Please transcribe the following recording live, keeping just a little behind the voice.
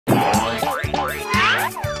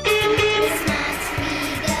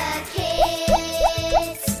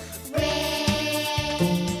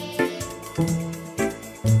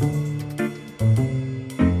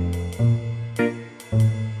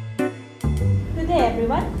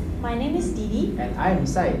everyone, my name is Didi. And I am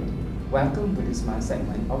Said. Welcome to this month's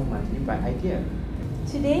segment of Monthly Bright Idea.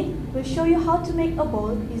 Today, we'll show you how to make a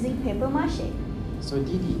bowl using paper mache. So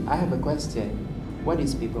Didi, I have a question. What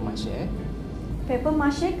is paper mache? Paper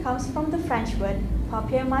mache comes from the French word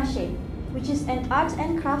papier mache, which is an art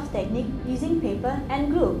and craft technique using paper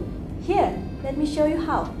and glue. Here, let me show you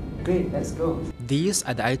how. Great, let's go. These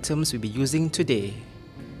are the items we'll be using today.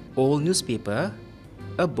 Old newspaper,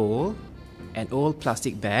 a bowl, an old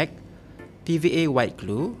plastic bag, PVA white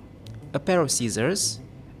glue, a pair of scissors,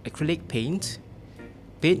 acrylic paint,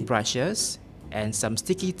 paint brushes, and some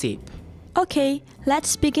sticky tape. Okay,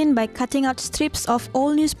 let's begin by cutting out strips of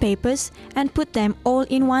old newspapers and put them all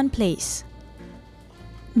in one place.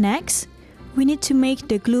 Next, we need to make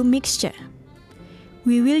the glue mixture.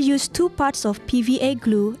 We will use 2 parts of PVA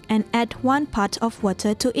glue and add 1 part of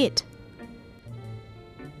water to it.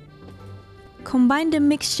 Combine the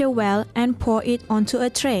mixture well and pour it onto a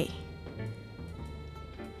tray.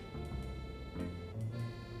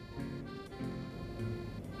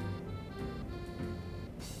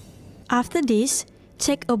 After this,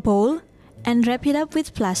 take a bowl and wrap it up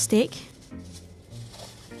with plastic,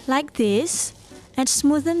 like this, and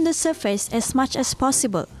smoothen the surface as much as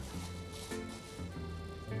possible.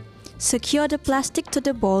 Secure the plastic to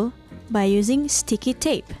the bowl by using sticky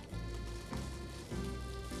tape.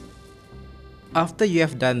 After you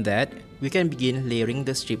have done that, we can begin layering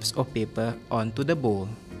the strips of paper onto the bowl.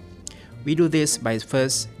 We do this by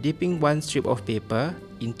first dipping 1 strip of paper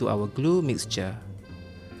into our glue mixture.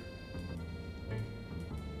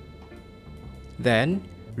 Then,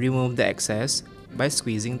 remove the excess by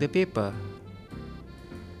squeezing the paper.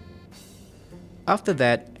 After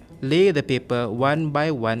that, lay the paper one by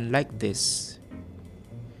one like this.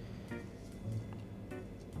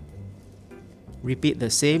 Repeat the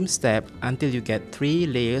same step until you get 3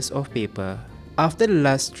 layers of paper. After the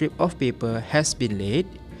last strip of paper has been laid,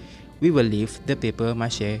 we will leave the paper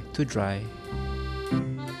mache to dry.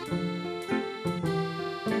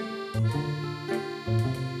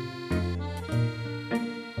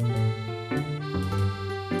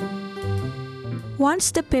 Once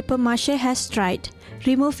the paper mache has dried,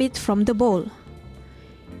 remove it from the bowl.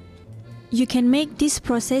 You can make this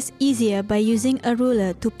process easier by using a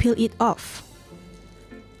ruler to peel it off.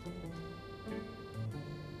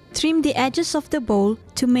 Trim the edges of the bowl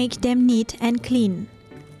to make them neat and clean.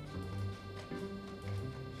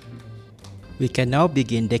 We can now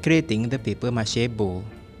begin decorating the paper mache bowl.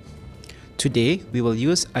 Today, we will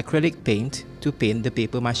use acrylic paint to paint the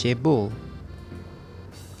paper mache bowl.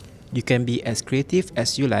 You can be as creative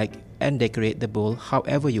as you like and decorate the bowl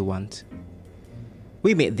however you want.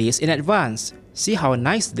 We made these in advance. See how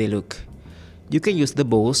nice they look. You can use the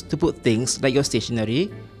bowls to put things like your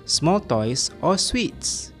stationery, small toys, or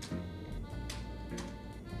sweets.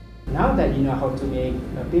 Now that you know how to make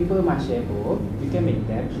a paper mache bowl, you can make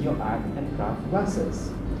them your art and craft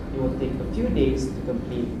glasses. It will take a few days to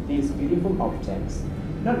complete these beautiful objects.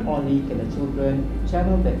 Not only can the children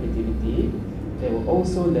channel their creativity, they will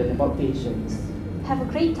also learn about patience. Have a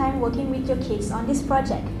great time working with your kids on this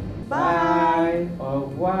project. Bye! Au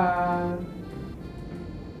revoir!